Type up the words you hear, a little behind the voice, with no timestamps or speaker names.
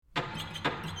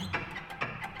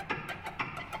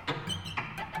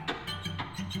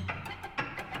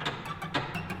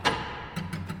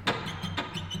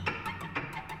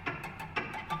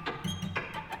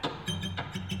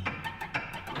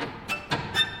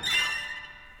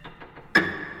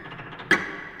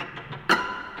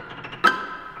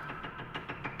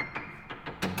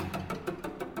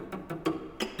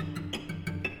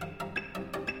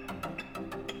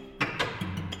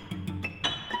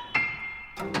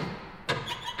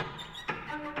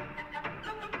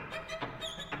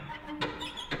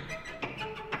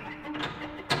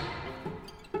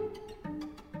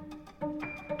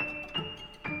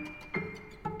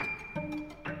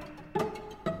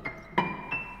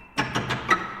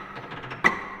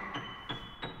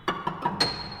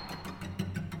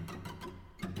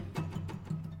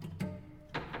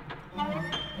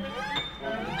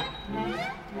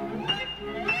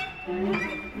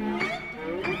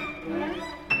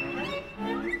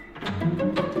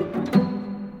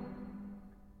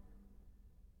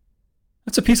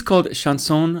It's a piece called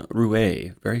Chanson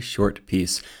Rouée, very short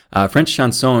piece. French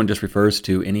chanson just refers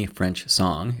to any French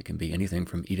song. It can be anything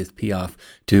from Edith Piaf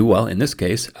to, well, in this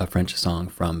case, a French song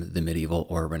from the medieval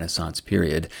or Renaissance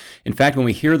period. In fact, when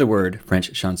we hear the word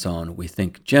French chanson, we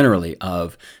think generally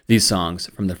of these songs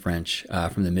from the French,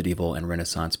 from the medieval and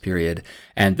Renaissance period.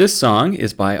 And this song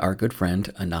is by our good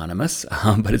friend Anonymous,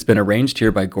 but it's been arranged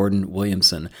here by Gordon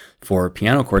Williamson for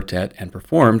piano quartet and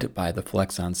performed by the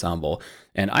Flex Ensemble.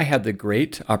 And I had the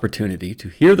great opportunity to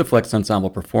hear the Flex Ensemble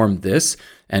perform this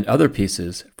and other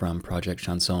pieces from Project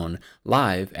Chanson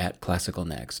live at Classical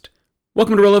Next.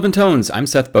 Welcome to Relevant Tones. I'm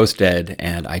Seth Bosted,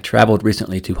 and I traveled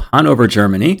recently to Hanover,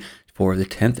 Germany for the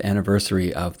 10th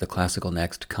anniversary of the Classical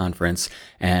Next conference.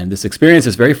 And this experience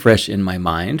is very fresh in my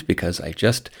mind because I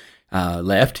just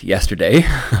left yesterday.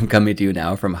 I'm coming to you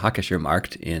now from Hackescher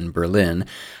Markt in Berlin.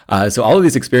 So all of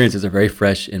these experiences are very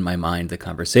fresh in my mind. The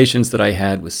conversations that I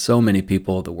had with so many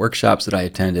people, the workshops that I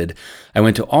attended. I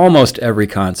went to almost every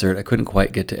concert. I couldn't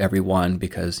quite get to every one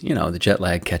because, the jet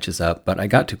lag catches up, but I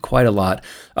got to quite a lot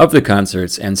of the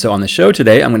concerts. And so on the show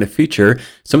today, I'm going to feature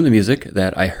some of the music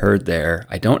that I heard there.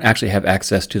 I don't actually have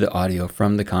access to the audio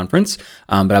from the conference,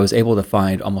 but I was able to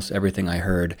find almost everything I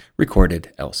heard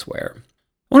recorded elsewhere.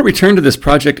 I want to return to this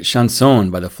Project Chanson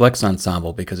by the Flex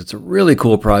Ensemble because it's a really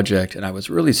cool project and I was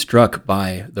really struck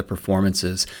by the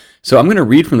performances. So I'm going to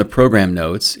read from the program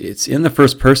notes. It's in the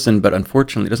first person, but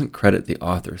unfortunately it doesn't credit the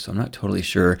author, so I'm not totally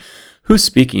sure who's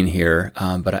speaking here,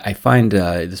 but I find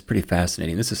this pretty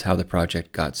fascinating. This is how the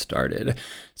project got started.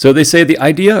 So they say, the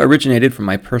idea originated from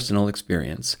my personal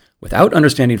experience. Without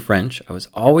understanding French, I was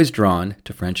always drawn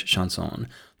to French chansons.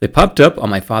 They popped up on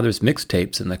my father's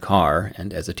mixtapes in the car,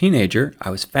 and as a teenager, I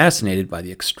was fascinated by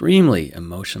the extremely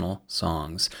emotional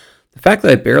songs. The fact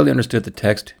that I barely understood the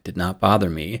text did not bother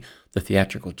me. The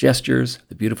theatrical gestures,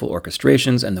 the beautiful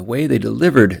orchestrations, and the way they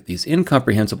delivered these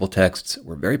incomprehensible texts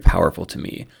were very powerful to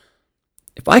me.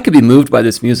 If I could be moved by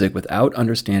this music without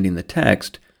understanding the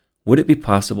text, would it be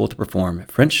possible to perform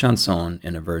French chanson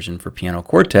in a version for piano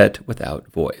quartet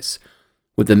without voice?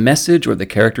 Would the message or the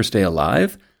character stay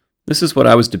alive? This is what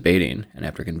I was debating, and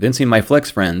after convincing my Flex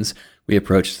friends, we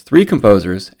approached 3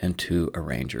 composers and 2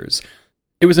 arrangers.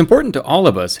 It was important to all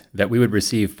of us that we would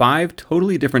receive 5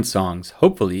 totally different songs,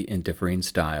 hopefully in differing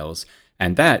styles,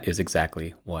 and that is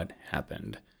exactly what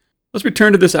happened. Let's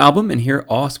return to this album and hear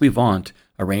Au Suivant,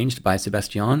 arranged by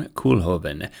Sebastian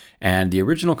Koolhoven, and the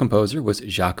original composer was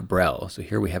Jacques Brel. So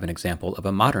here we have an example of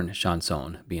a modern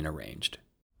chanson being arranged.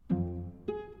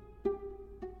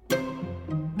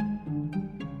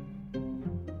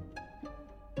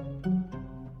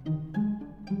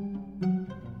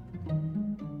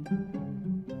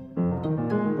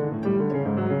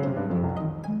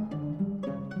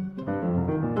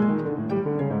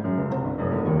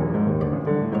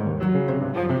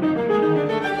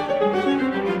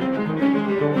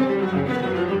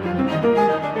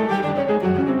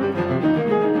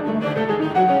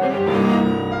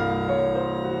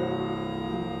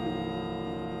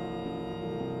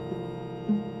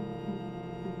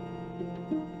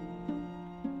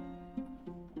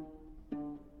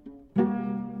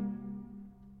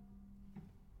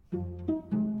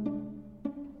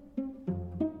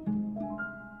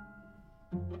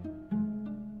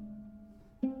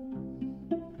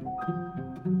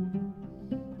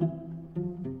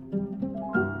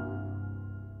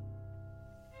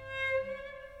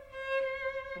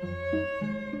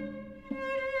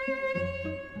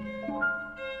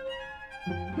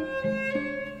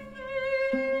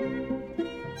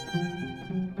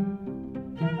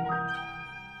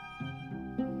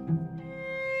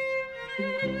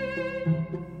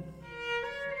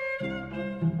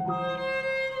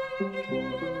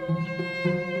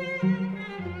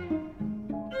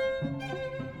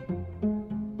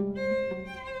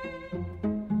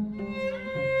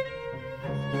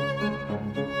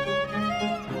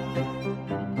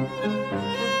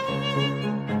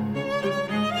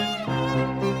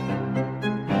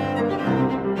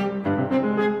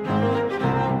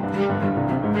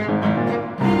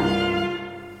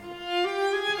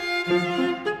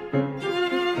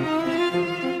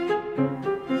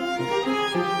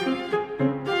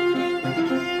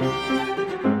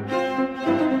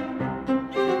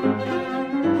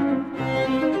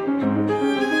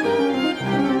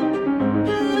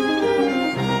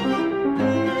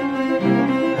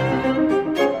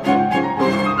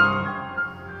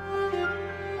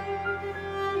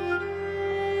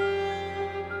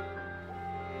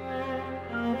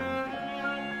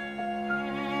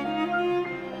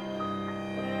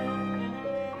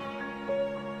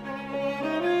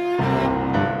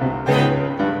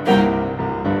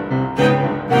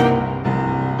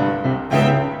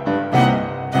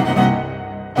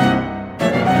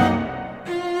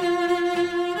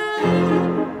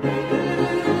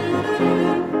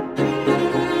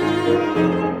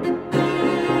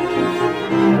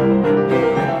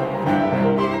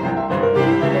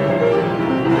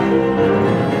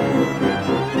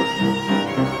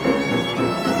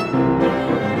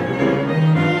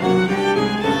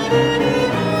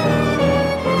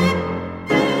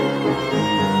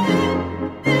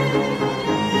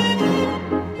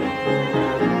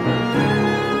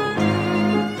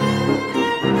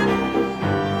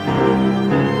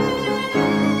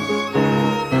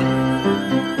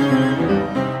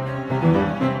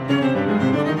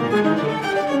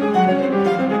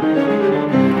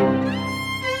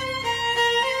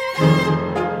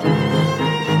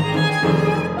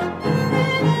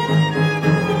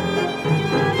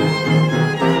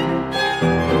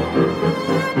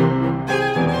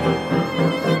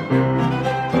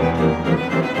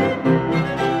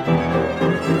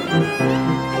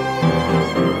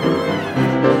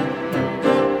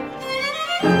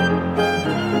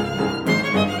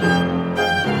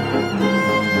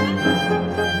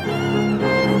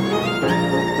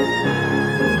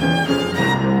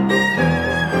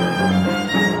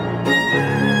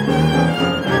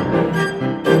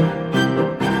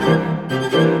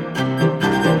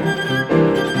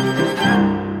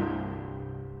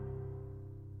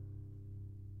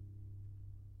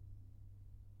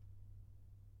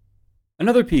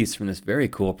 Another piece from this very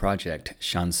cool project,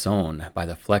 Chanson by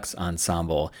the Flex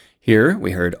Ensemble. Here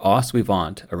we heard Au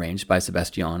Suivant, arranged by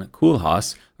Sebastian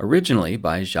Koolhaas, originally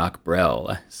by Jacques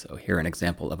Brel. So here an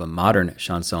example of a modern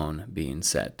chanson being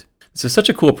set. This is such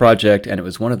a cool project, and it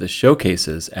was one of the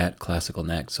showcases at Classical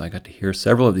Next, so I got to hear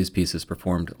several of these pieces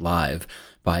performed live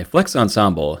by Flex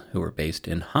Ensemble, who were based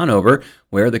in Hanover,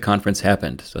 where the conference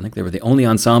happened. So I think they were the only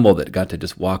ensemble that got to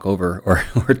just walk over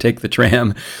or take the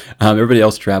tram. Everybody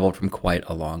else traveled from quite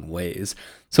a long ways.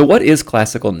 So what is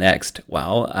Classical Next?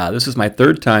 Well, this is my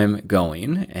third time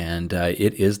going, and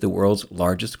it is the world's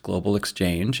largest global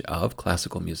exchange of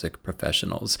classical music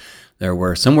professionals. There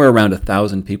were somewhere around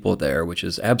 1,000 people there, which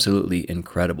is absolutely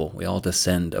incredible. We all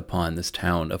descend upon this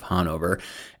town of Hanover,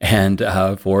 and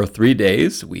for 3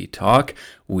 days we talk,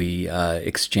 we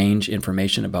exchange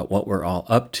information about what we're all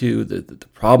up to, the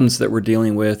problems that we're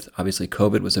dealing with. Obviously,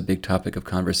 COVID was a big topic of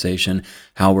conversation,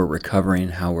 how we're recovering,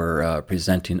 how we're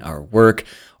presenting our work.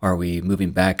 Are we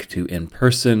moving back to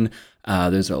in-person?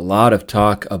 There's a lot of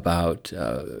talk about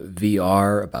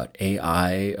VR, about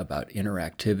AI, about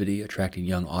interactivity, attracting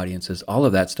young audiences, all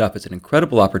of that stuff. It's an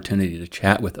incredible opportunity to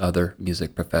chat with other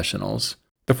music professionals.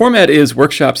 The format is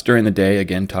workshops during the day,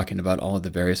 again, talking about all of the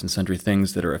various and sundry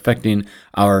things that are affecting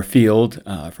our field,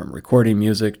 from recording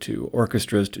music to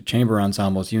orchestras to chamber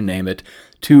ensembles, you name it,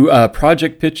 to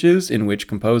project pitches in which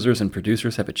composers and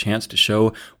producers have a chance to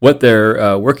show what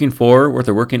they're working for, what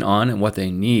they're working on, and what they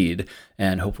need.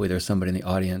 And hopefully there's somebody in the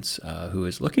audience who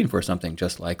is looking for something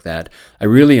just like that. I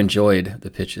really enjoyed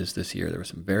the pitches this year. There were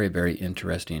some very, very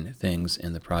interesting things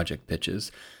in the project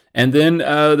pitches. And then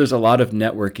there's a lot of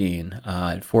networking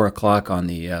at 4 o'clock on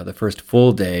the first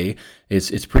full day.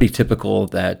 It's pretty typical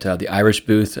that the Irish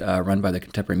booth run by the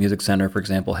Contemporary Music Center, for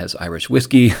example, has Irish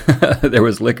whiskey. There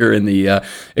was liquor in the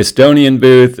Estonian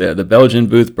booth. The Belgian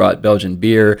booth brought Belgian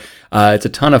beer. It's a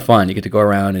ton of fun. You get to go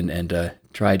around and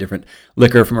try different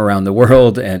liquor from around the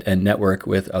world and network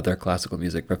with other classical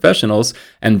music professionals.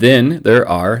 And then there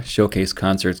are showcase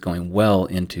concerts going well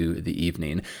into the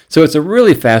evening. So it's a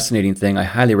really fascinating thing. I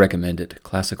highly recommend it,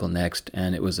 Classical Next,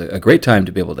 and it was a great time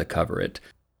to be able to cover it.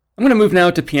 I'm going to move now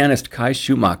to pianist Kai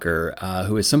Schumacher,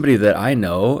 who is somebody that I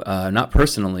know, not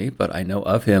personally, but I know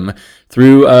of him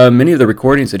through many of the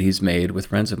recordings that he's made with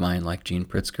friends of mine like Gene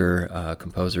Pritzker,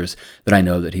 composers that I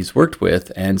know that he's worked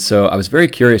with. And so I was very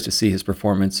curious to see his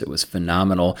performance. It was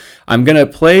phenomenal. I'm going to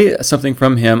play something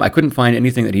from him. I couldn't find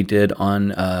anything that he did on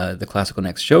the Classical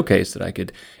Next showcase that I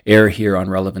could air here on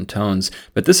Relevant Tones,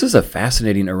 but this is a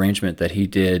fascinating arrangement that he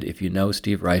did. If you know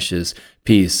Steve Reich's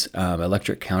piece,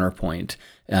 Electric Counterpoint,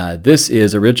 this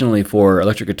is originally for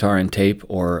electric guitar and tape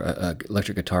or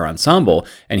electric guitar ensemble,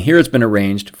 and here it's been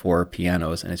arranged for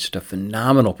pianos, and it's just a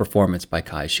phenomenal performance by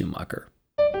Kai Schumacher.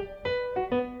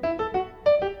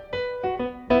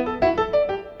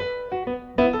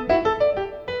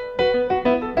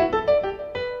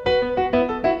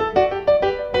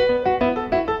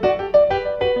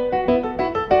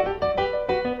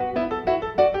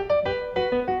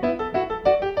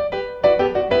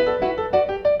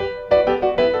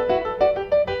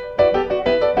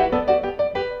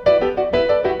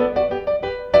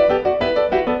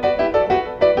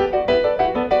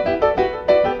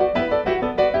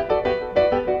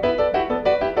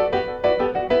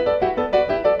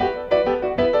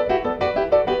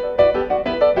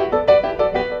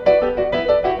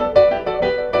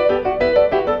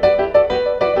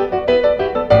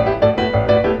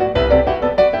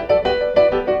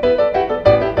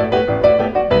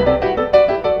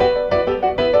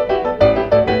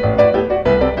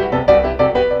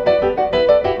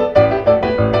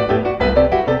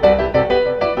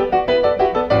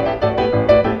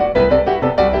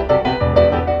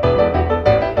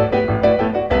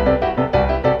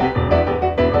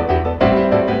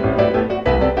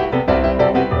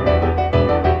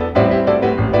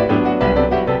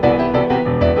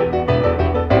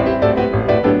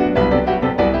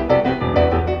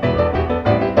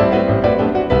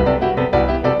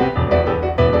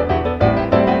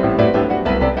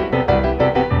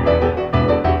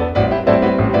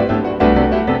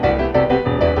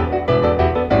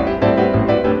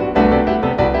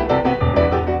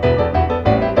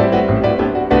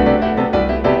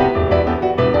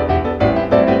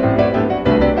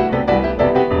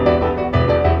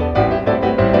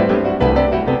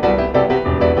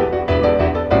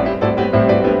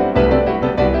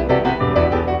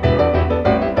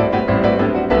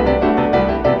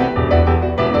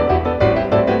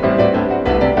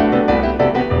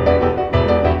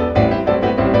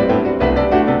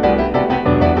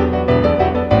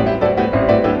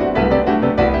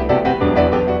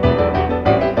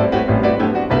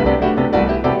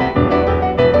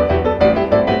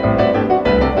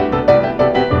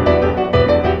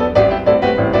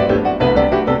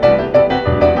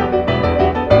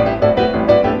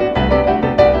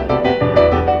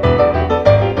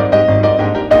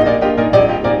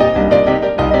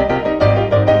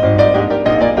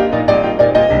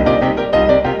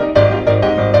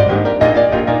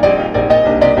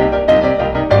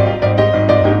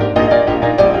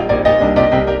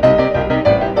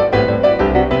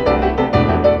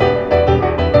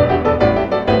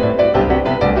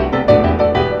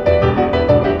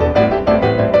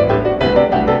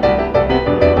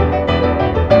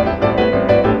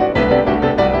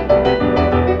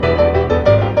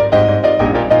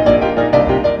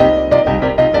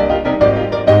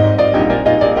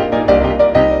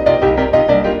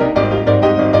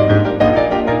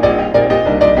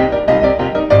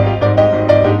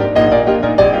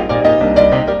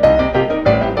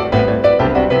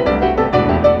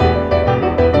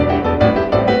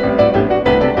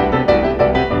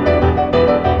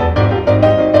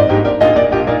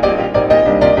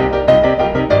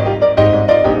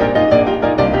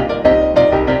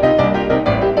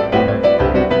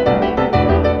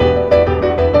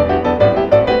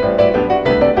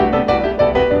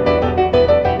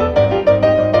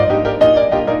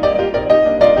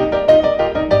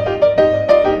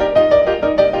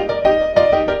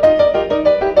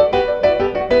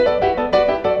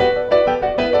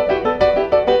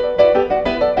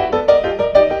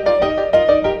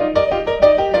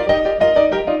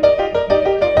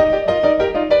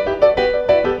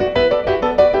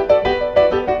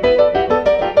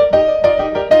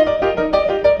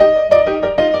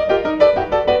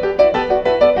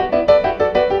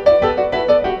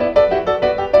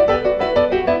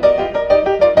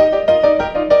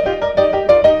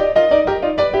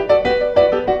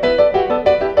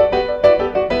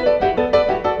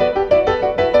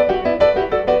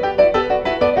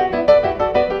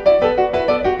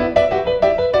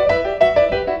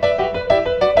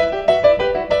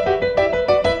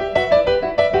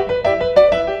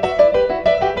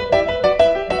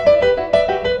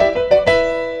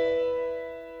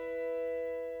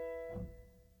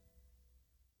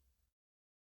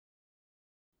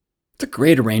 It's a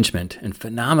great arrangement and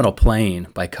phenomenal playing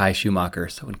by Kai Schumacher.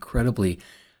 So incredibly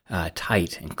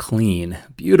tight and clean.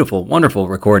 Beautiful, wonderful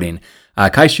recording.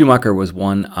 Kai Schumacher was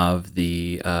one of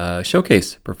the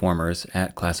showcase performers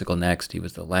at Classical Next. He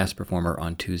was the last performer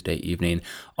on Tuesday evening.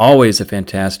 Always a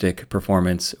fantastic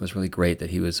performance. It was really great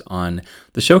that he was on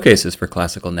the showcases for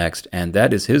Classical Next, and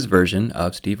that is his version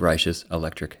of Steve Reich's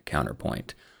Electric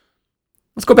Counterpoint.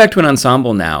 Let's go back to an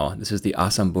ensemble now. This is the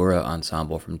Asambura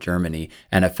Ensemble from Germany,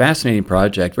 and a fascinating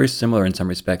project, very similar in some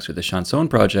respects to the Chanson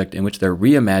project, in which they're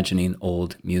reimagining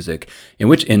old music, in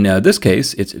this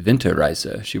case, it's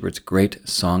Winterreise, Schubert's great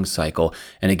song cycle.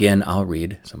 And again, I'll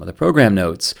read some of the program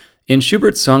notes. In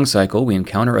Schubert's song cycle, we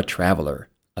encounter a traveler,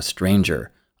 a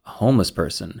stranger, a homeless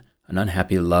person, an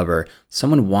unhappy lover,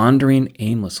 someone wandering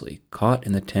aimlessly, caught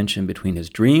in the tension between his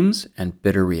dreams and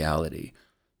bitter reality,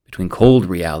 between cold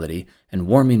reality and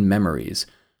warming memories.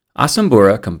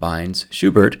 Asambura combines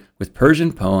Schubert with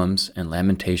Persian poems and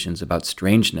lamentations about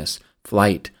strangeness,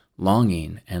 flight,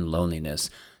 longing, and loneliness,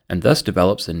 and thus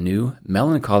develops a new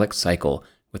melancholic cycle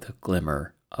with a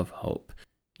glimmer of hope.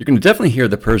 You're going to definitely hear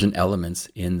the Persian elements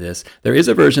in this. There is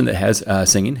a version that has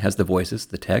singing, has the voices,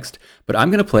 the text, but I'm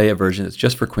going to play a version that's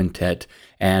just for quintet,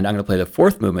 and I'm going to play the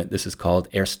fourth movement. This is called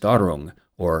Erstarrung,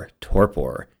 or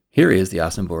Torpor. Here is the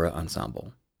Asambura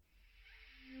Ensemble.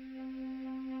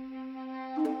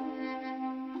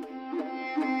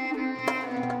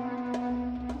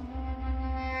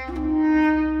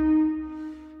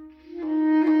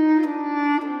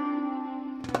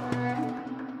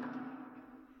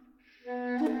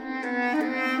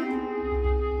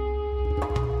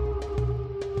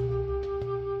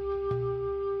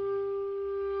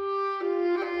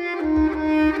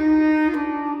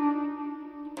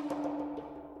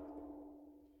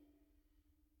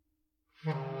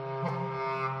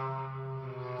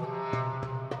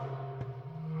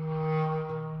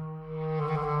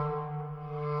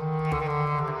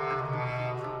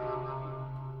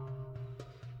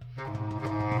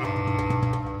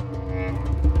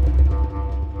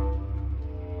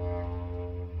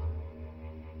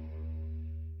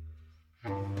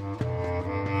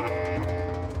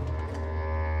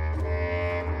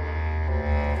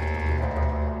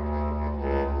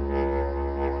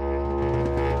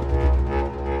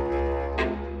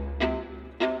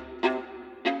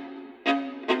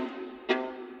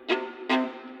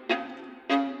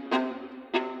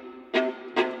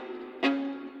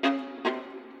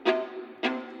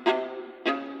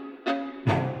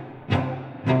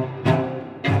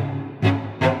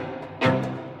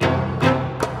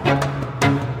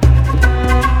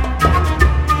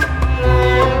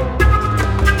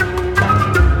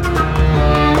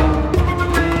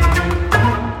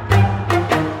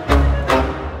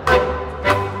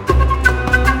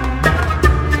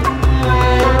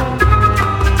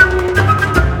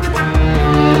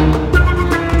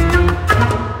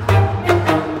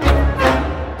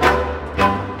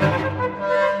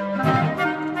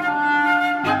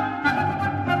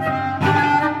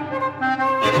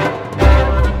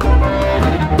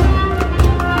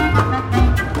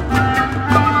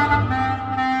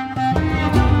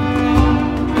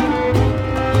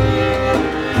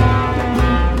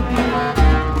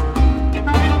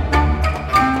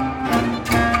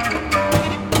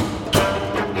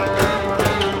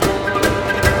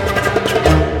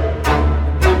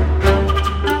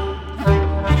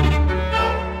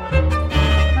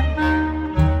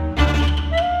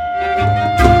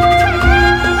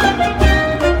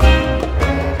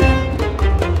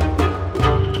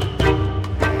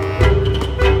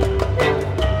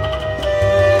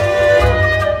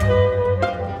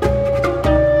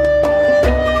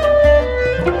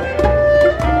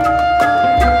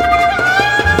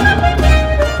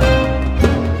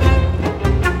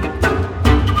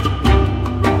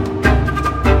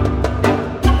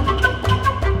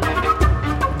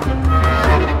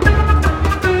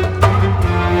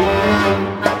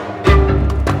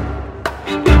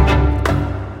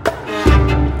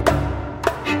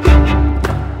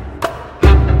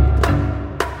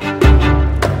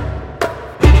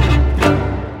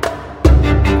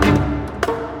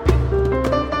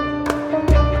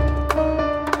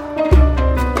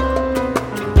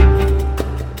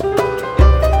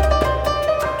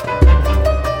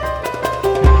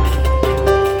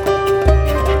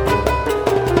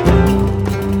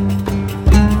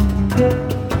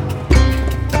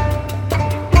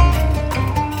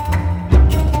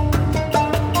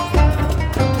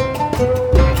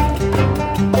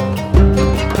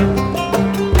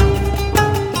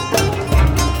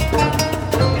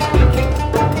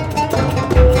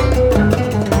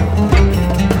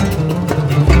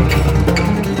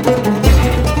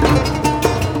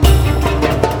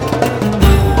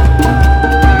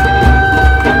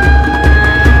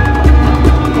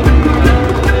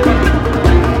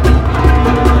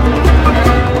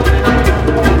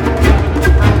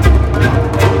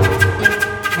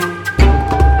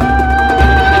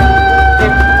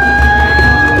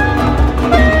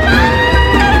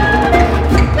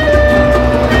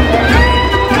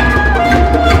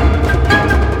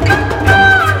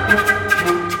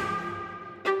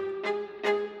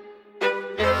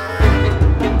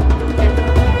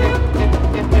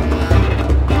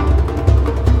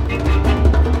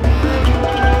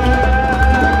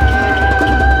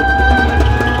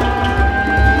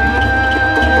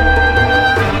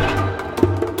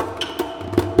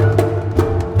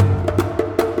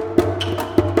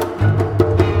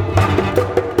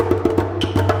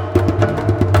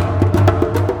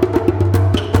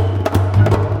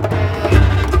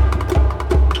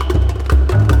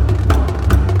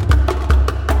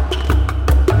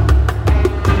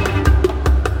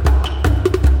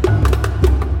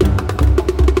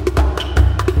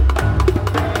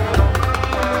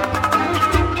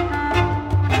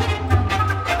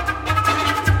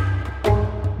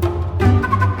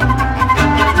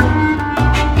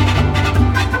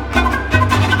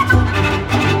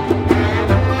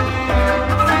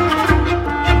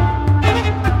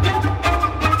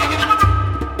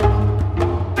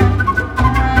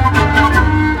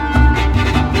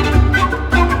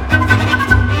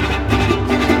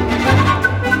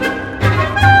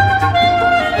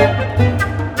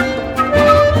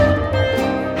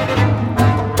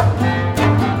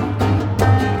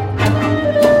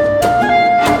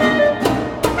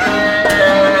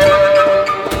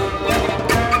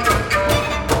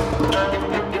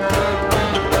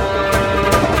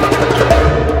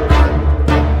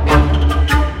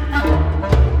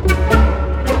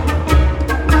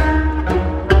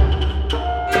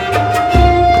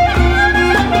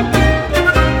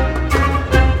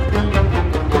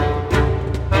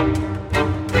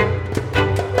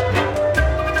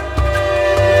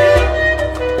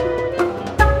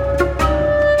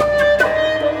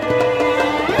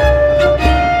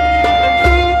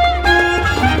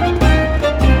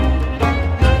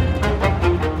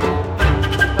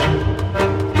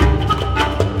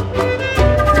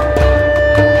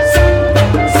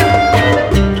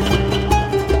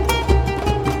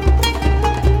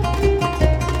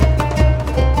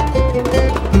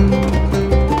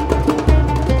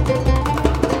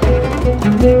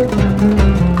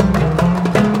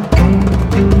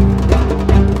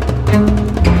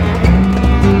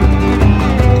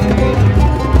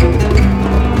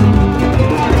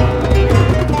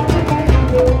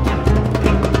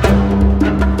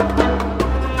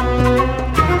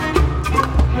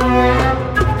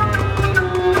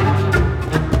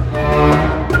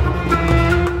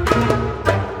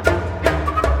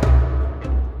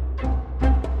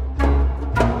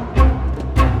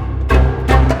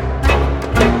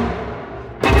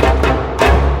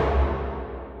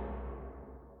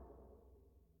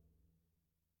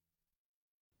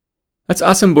 That's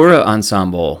Asambura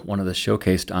Ensemble, one of the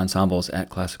showcased ensembles at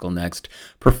Classical Next,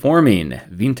 performing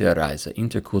Winterreise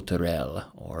Interkulturell,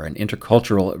 or an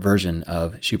intercultural version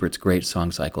of Schubert's great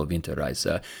song cycle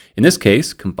Winterreise. In this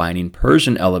case, combining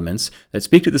Persian elements that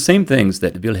speak to the same things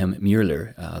that Wilhelm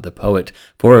Müller, the poet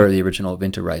for the original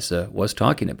Winterreise, was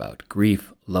talking about: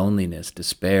 grief, loneliness,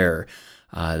 despair.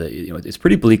 It's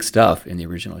pretty bleak stuff in the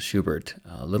original Schubert.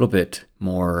 A little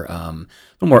more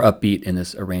upbeat in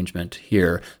this arrangement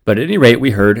here. But at any rate,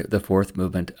 we heard the fourth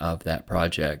movement of that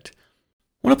project.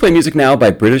 I want to play music now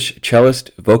by British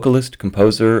cellist, vocalist,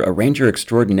 composer, arranger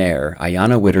extraordinaire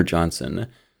Ayanna Whitter-Johnson.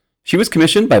 She was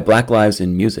commissioned by Black Lives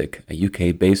in Music, a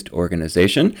UK-based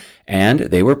organization, and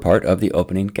they were part of the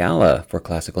opening gala for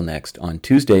Classical Next on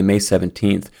Tuesday, May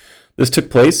 17th. This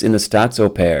took place in the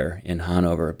Staatsoper in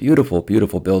Hanover, a beautiful,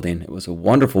 beautiful building. It was a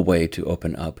wonderful way to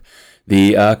open up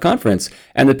the conference,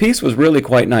 and the piece was really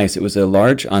quite nice. It was a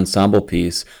large ensemble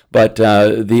piece, but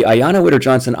the Ayanna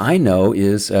Whitter-Johnson I know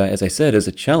is, as I said, is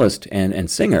a cellist and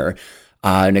singer.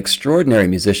 An extraordinary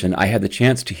musician. I had the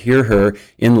chance to hear her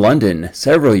in London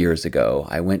several years ago.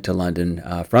 I went to London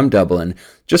from Dublin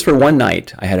just for one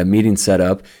night. I had a meeting set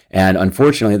up, and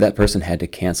unfortunately that person had to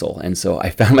cancel. And so I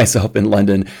found myself in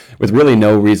London with really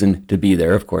no reason to be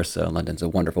there. Of course, London's a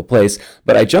wonderful place.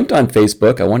 But I jumped on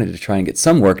Facebook. I wanted to try and get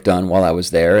some work done while I was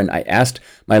there. And I asked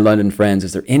my London friends,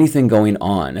 is there anything going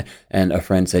on? And a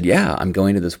friend said, yeah, I'm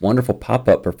going to this wonderful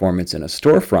pop-up performance in a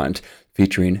storefront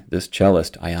featuring this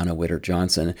cellist, Ayanna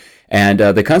Whitter-Johnson. And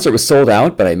the concert was sold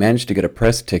out, but I managed to get a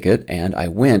press ticket, and I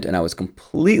went, and I was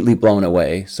completely blown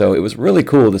away. So it was really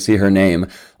cool to see her name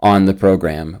on the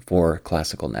program for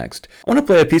Classical Next. I want to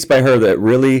play a piece by her that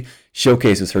really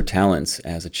showcases her talents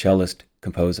as a cellist,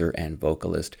 composer, and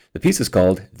vocalist. The piece is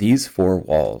called These Four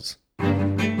Walls.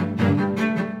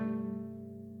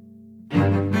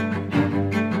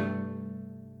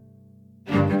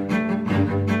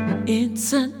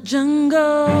 It's a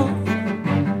jungle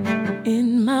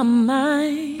in my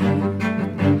mind.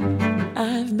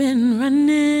 I've been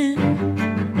running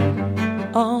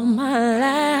all my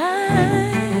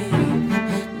life.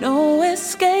 No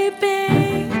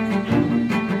escaping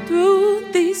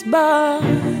through these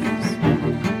bars.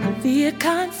 Fear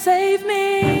can't save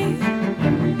me.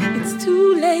 It's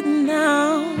too late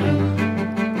now.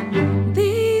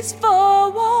 These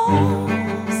four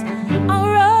walls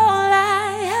are all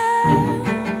I have.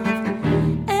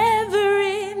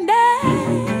 Every day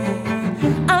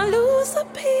I lose a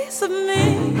piece of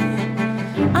me.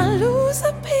 I lose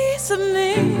a piece of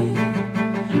me.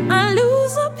 I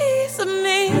lose a piece of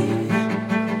me.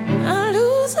 I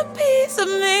lose a piece of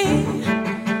me.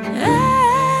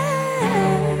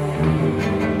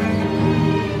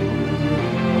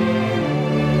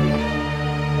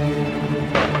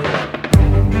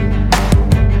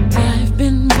 I've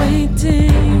been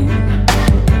waiting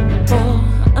for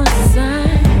a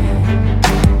sign,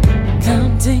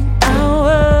 counting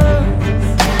hours,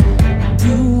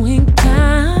 doing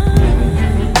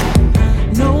time.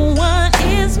 No one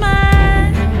is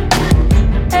my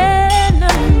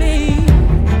enemy,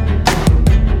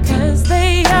 'cause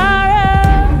they are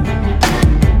a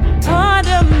part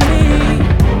of me.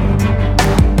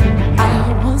 I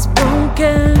was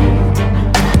broken,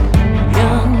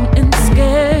 young and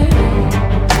scared,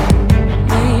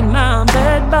 made my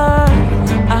bed but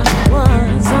I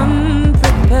was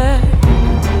unprepared.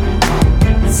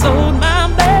 Sold my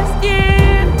best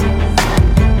years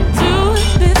to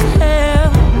this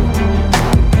hell.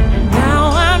 Now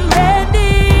I'm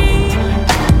ready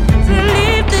to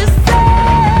leave this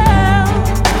cell.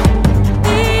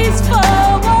 These four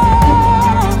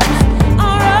walls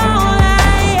are all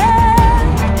I am.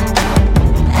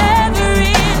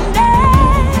 Every day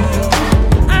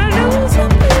I lose a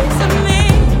piece of me.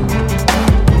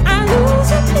 I lose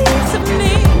a piece of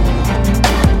me.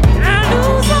 I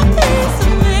lose a piece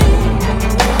of me.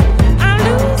 I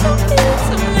lose a piece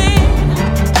of me.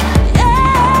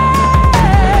 Yes.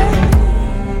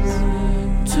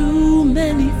 Too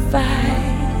many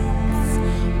fights.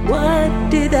 What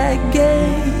did I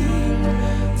gain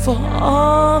for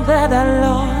all that I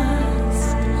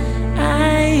lost?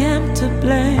 I am to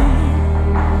blame.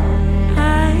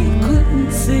 I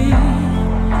couldn't see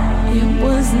it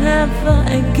was never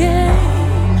a game.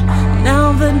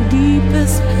 Now the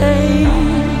deepest pain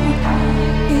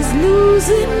is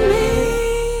losing me.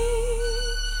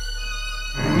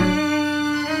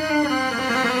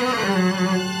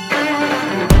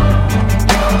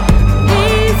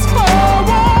 These four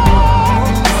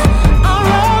walls are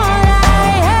all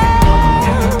I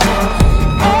have.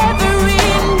 Every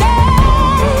day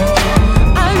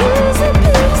I lose a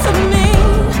piece of me.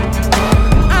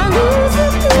 I lose a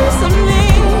piece of me.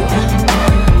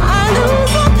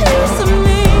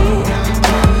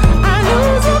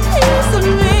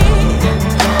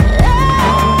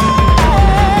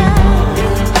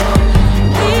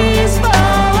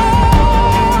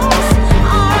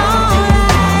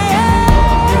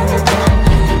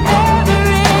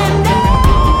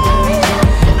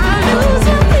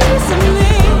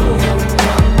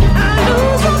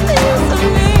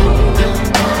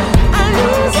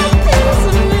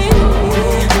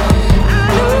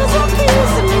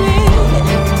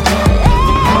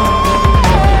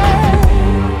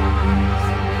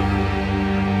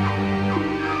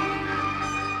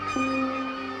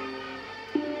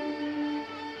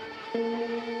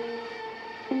 Music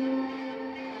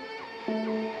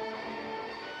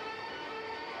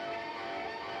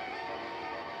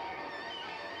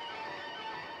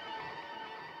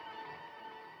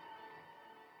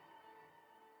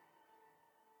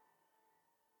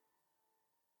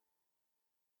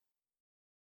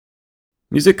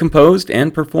composed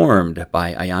and performed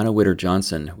by Ayanna Witter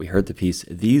Johnson. We heard the piece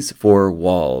These Four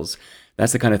Walls.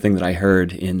 That's the kind of thing that I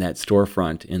heard in that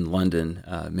storefront in London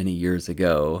many years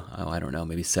ago. Oh, I don't know,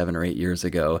 maybe 7 or 8 years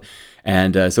ago.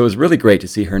 And so it was really great to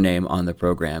see her name on the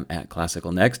program at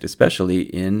Classical Next, especially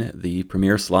in the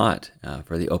premiere slot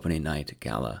for the opening night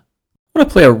gala. I want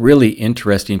to play a really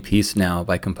interesting piece now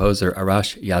by composer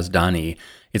Arash Yazdani.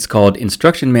 It's called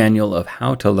Instruction Manual of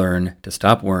How to Learn to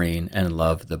Stop Worrying and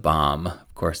Love the Bomb.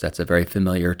 Of course, that's a very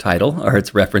familiar title, or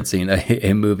it's referencing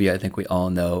a movie I think we all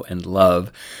know and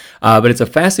love. But it's a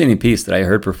fascinating piece that I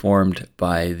heard performed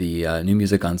by the New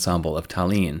Music Ensemble of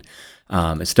Tallinn,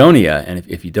 Estonia. And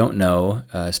if you don't know,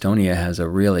 Estonia has a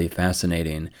really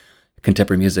fascinating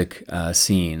contemporary music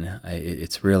scene.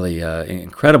 It's really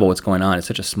incredible what's going on. It's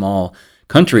such a small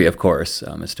country, of course,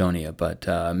 Estonia, but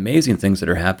amazing things that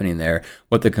are happening there.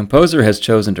 What the composer has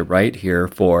chosen to write here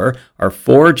for are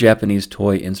 4 Japanese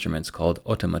toy instruments called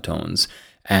automatons.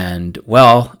 And,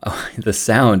 well, the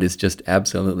sound is just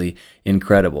absolutely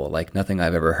incredible, like nothing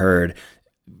I've ever heard.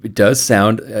 It does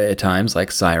sound at times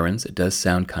like sirens. It does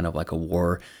sound kind of like a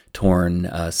war-torn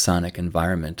sonic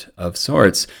environment of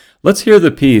sorts. Let's hear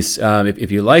the piece.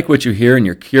 If you like what you hear and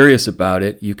you're curious about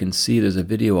it, you can see there's a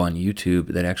video on YouTube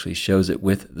that actually shows it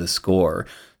with the score.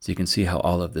 So you can see how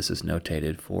all of this is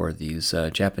notated for these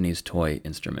Japanese toy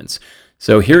instruments.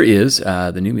 So here is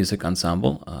the New Music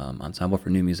Ensemble, Ensemble for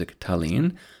New Music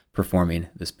Tallinn, performing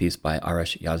this piece by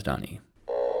Arash Yazdani.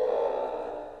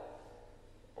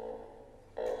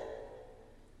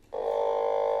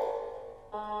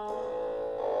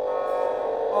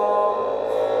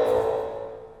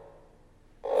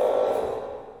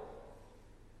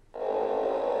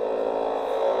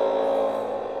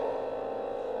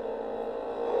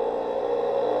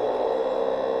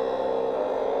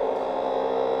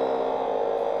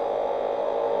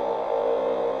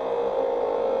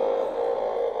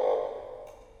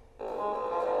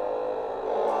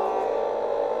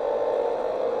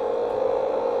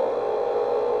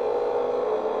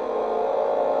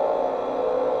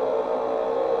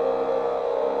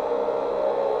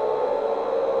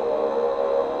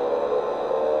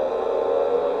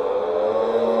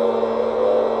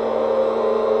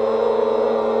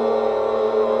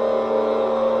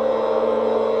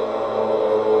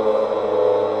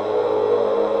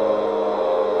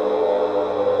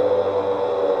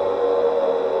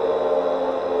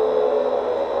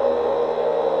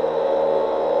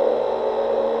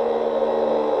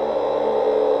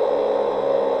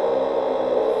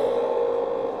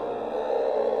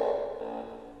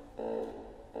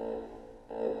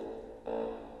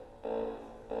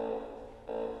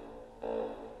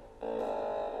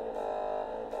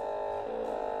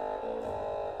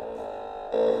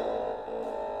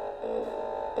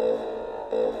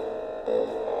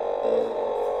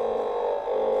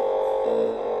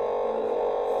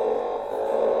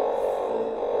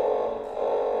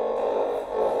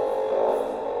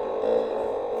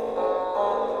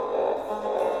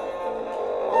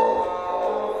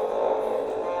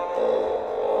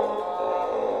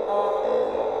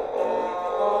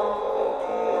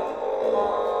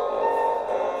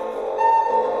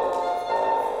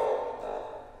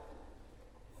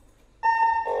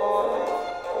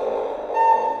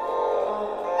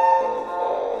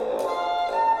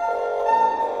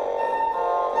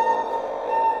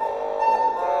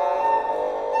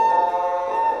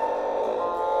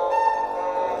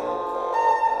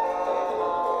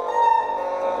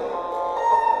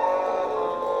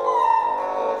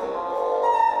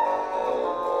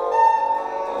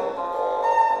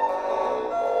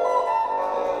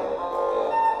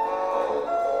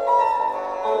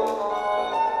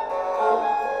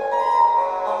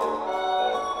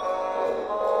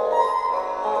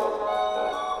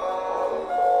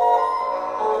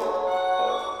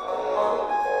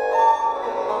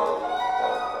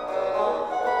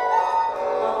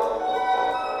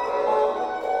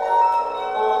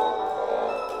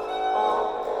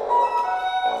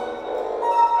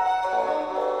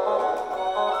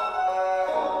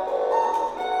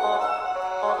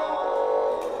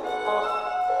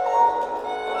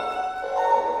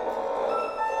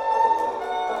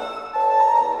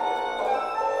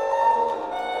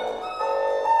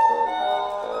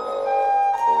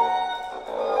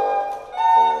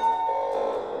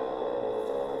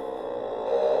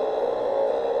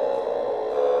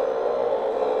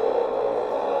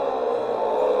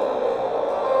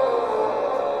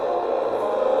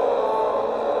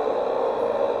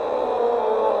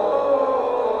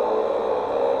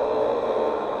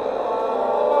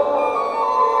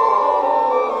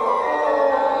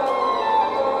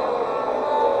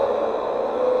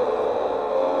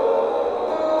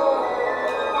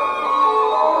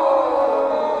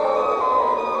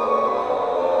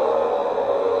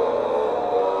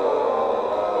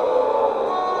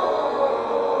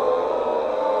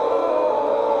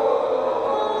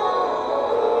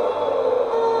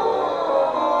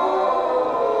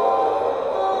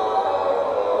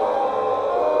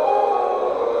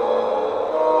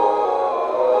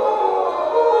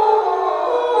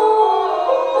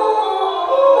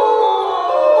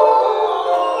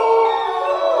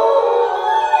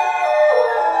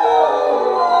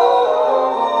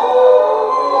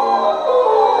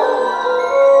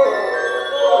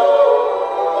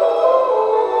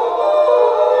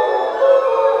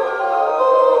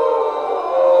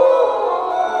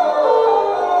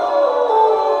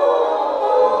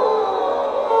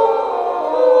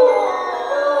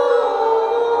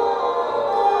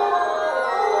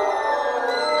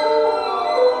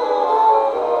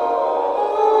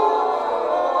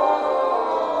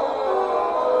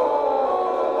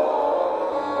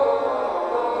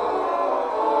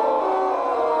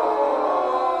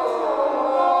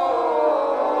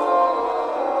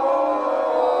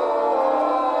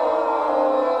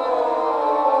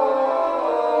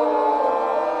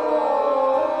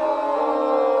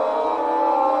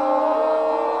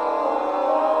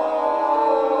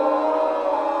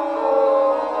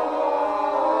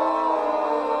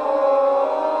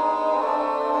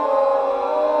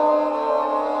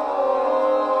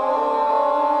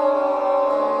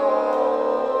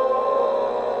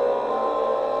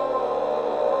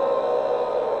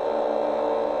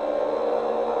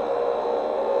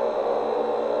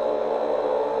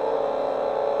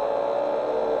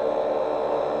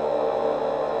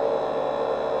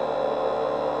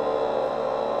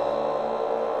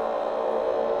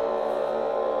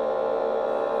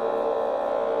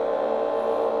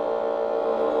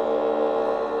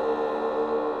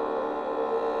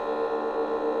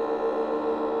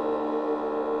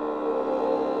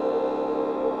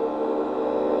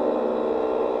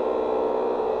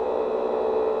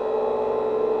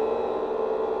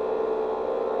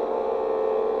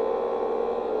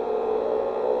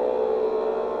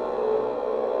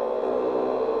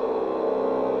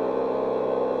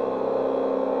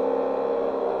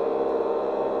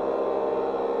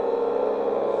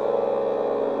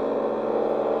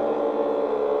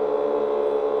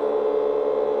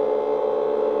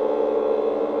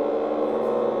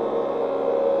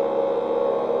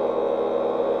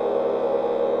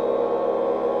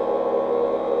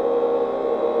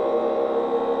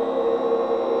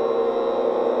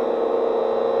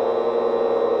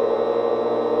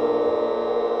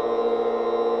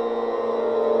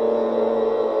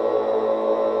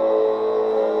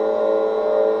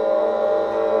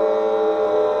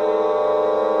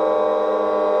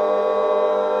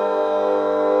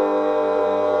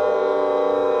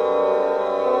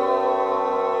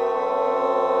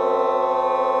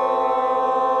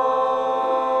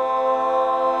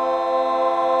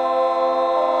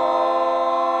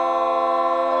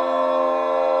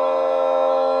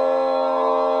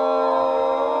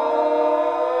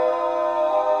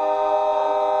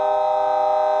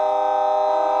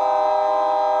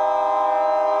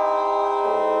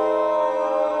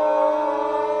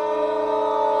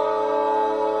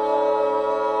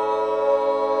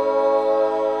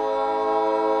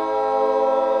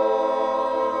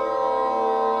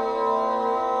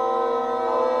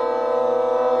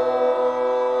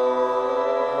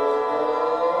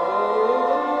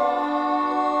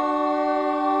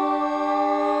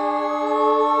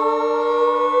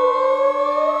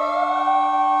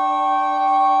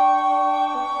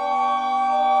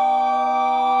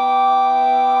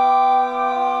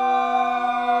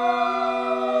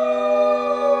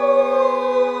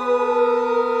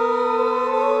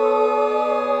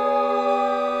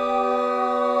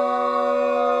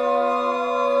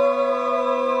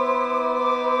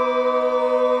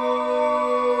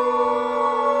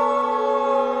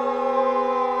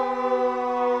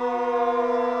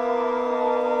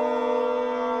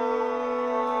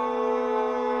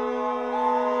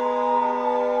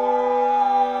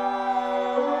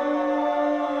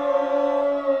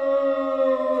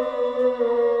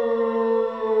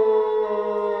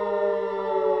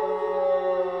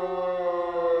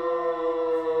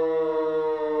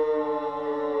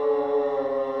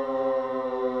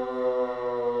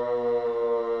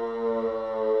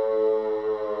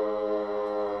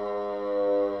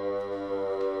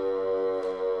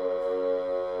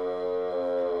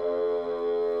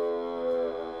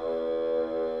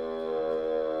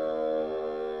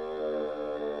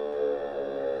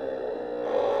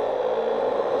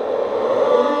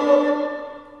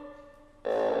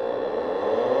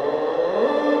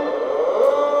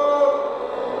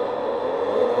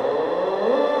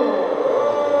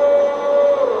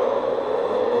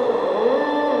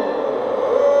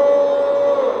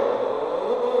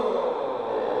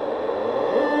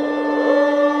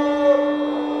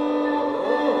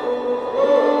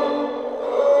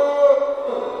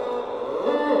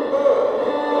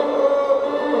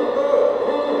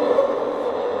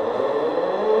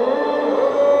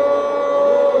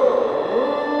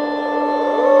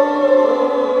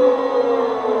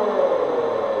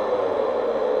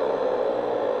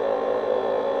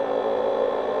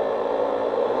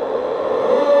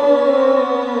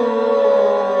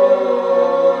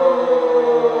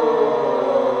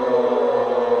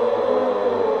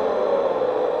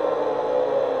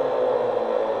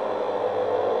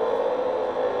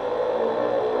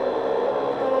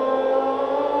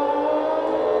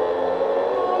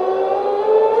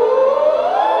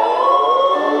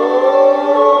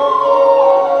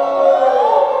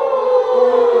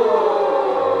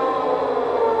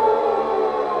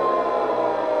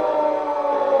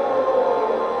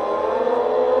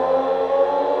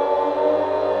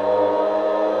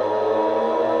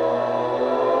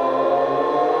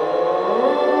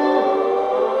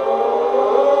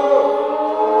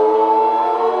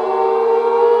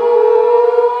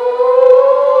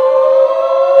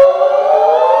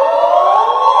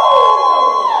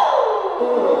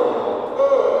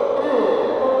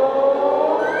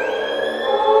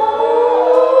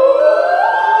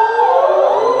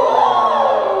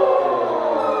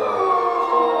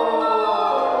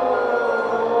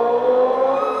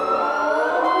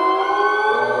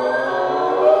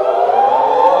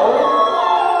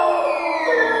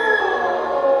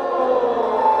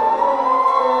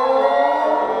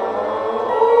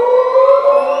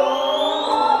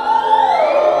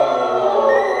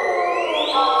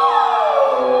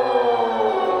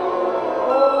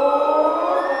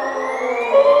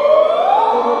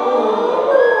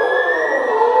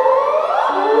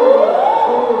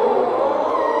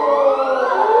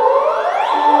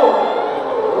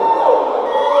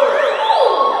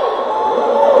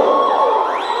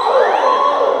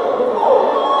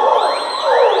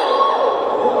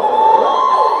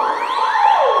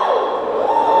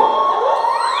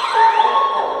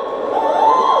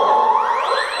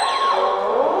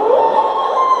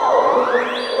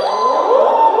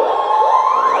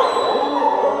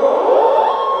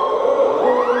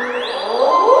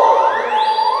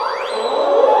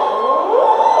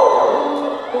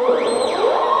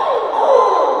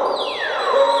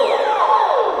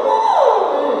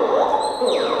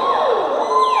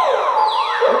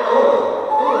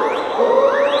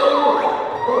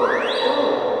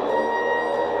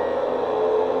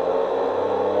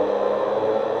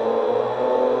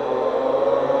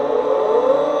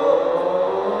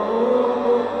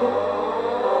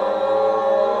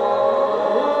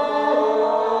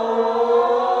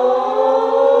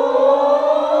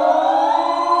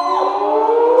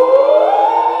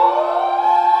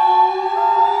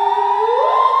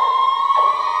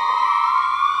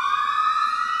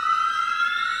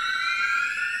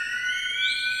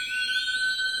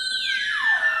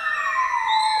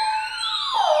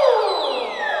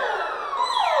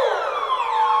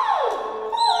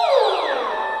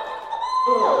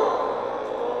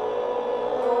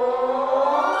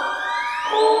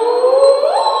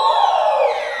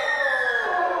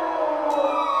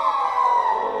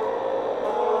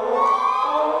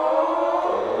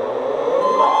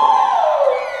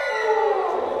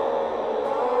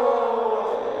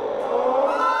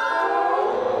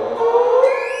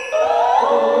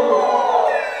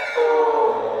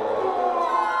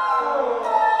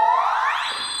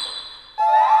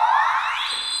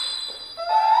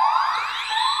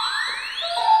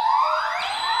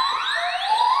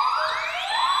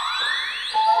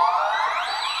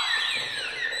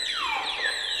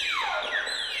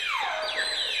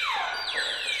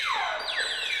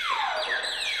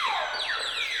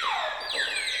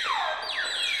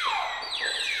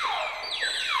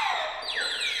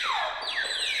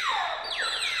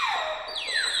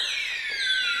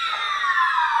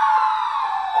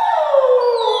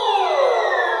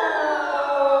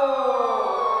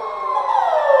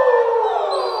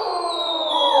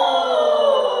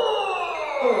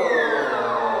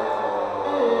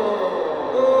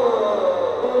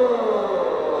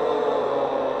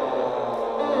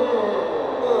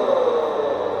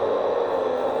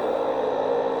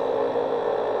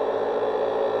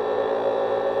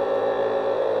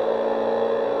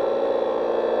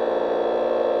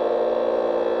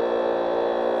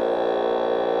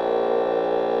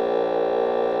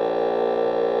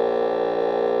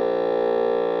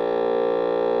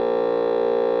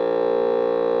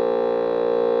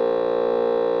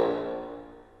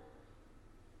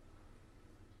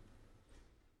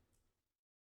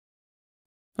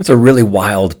 That's a really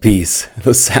wild piece.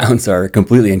 Those sounds are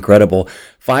completely incredible.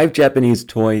 5 Japanese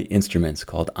toy instruments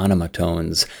called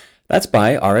onomatones. That's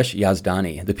by Arash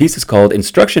Yazdani. The piece is called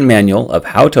Instruction Manual of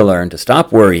How to Learn to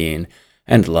Stop Worrying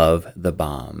and Love the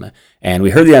Bomb. And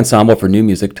we heard the ensemble for New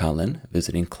Music Tallinn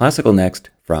visiting Classical Next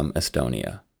from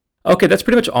Estonia. Okay, that's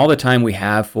pretty much all the time we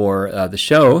have for the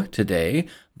show today,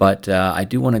 but I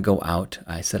do want to go out.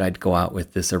 I said I'd go out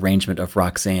with this arrangement of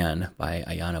Roxanne by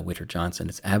Ayanna Witter-Johnson.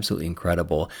 It's absolutely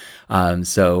incredible.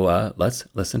 So let's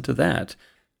listen to that.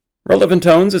 Relevant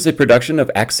Tones is a production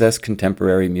of Access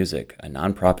Contemporary Music, a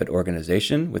nonprofit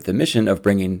organization with the mission of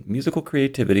bringing musical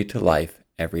creativity to life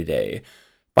every day.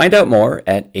 Find out more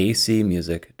at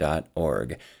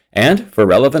acmusic.org. And for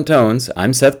Relevant Tones,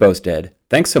 I'm Seth Bosted.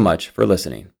 Thanks so much for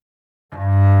listening.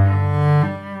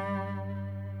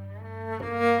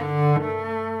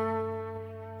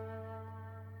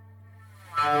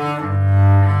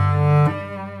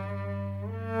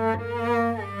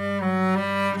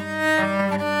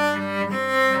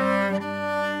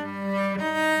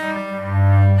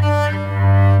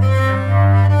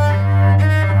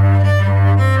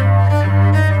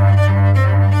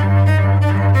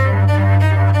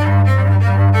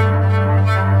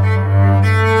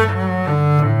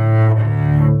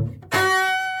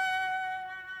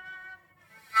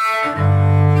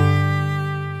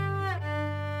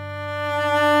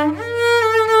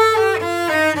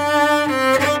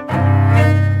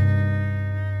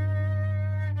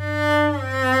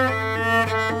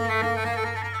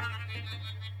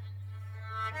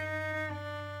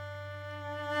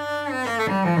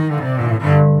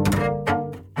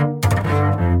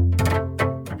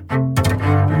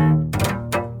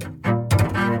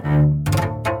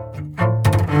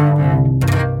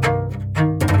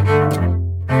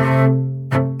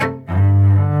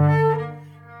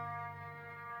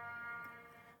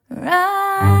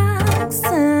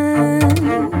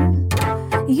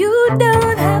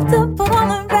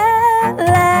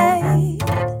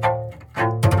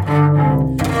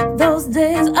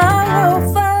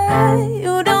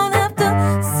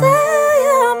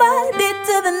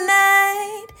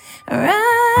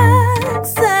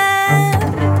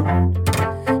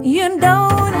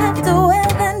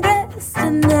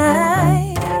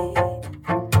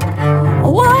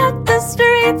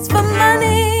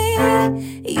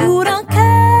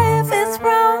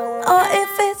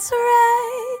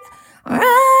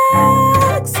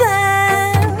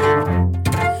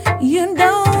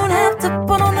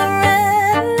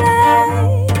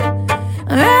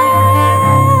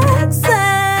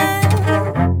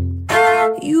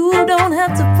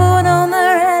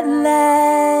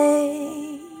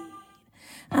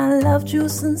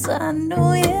 Since I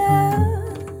knew you,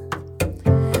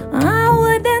 I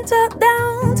wouldn't talk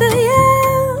down to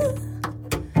you.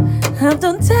 I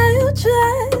don't tell you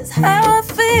just how I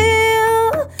feel.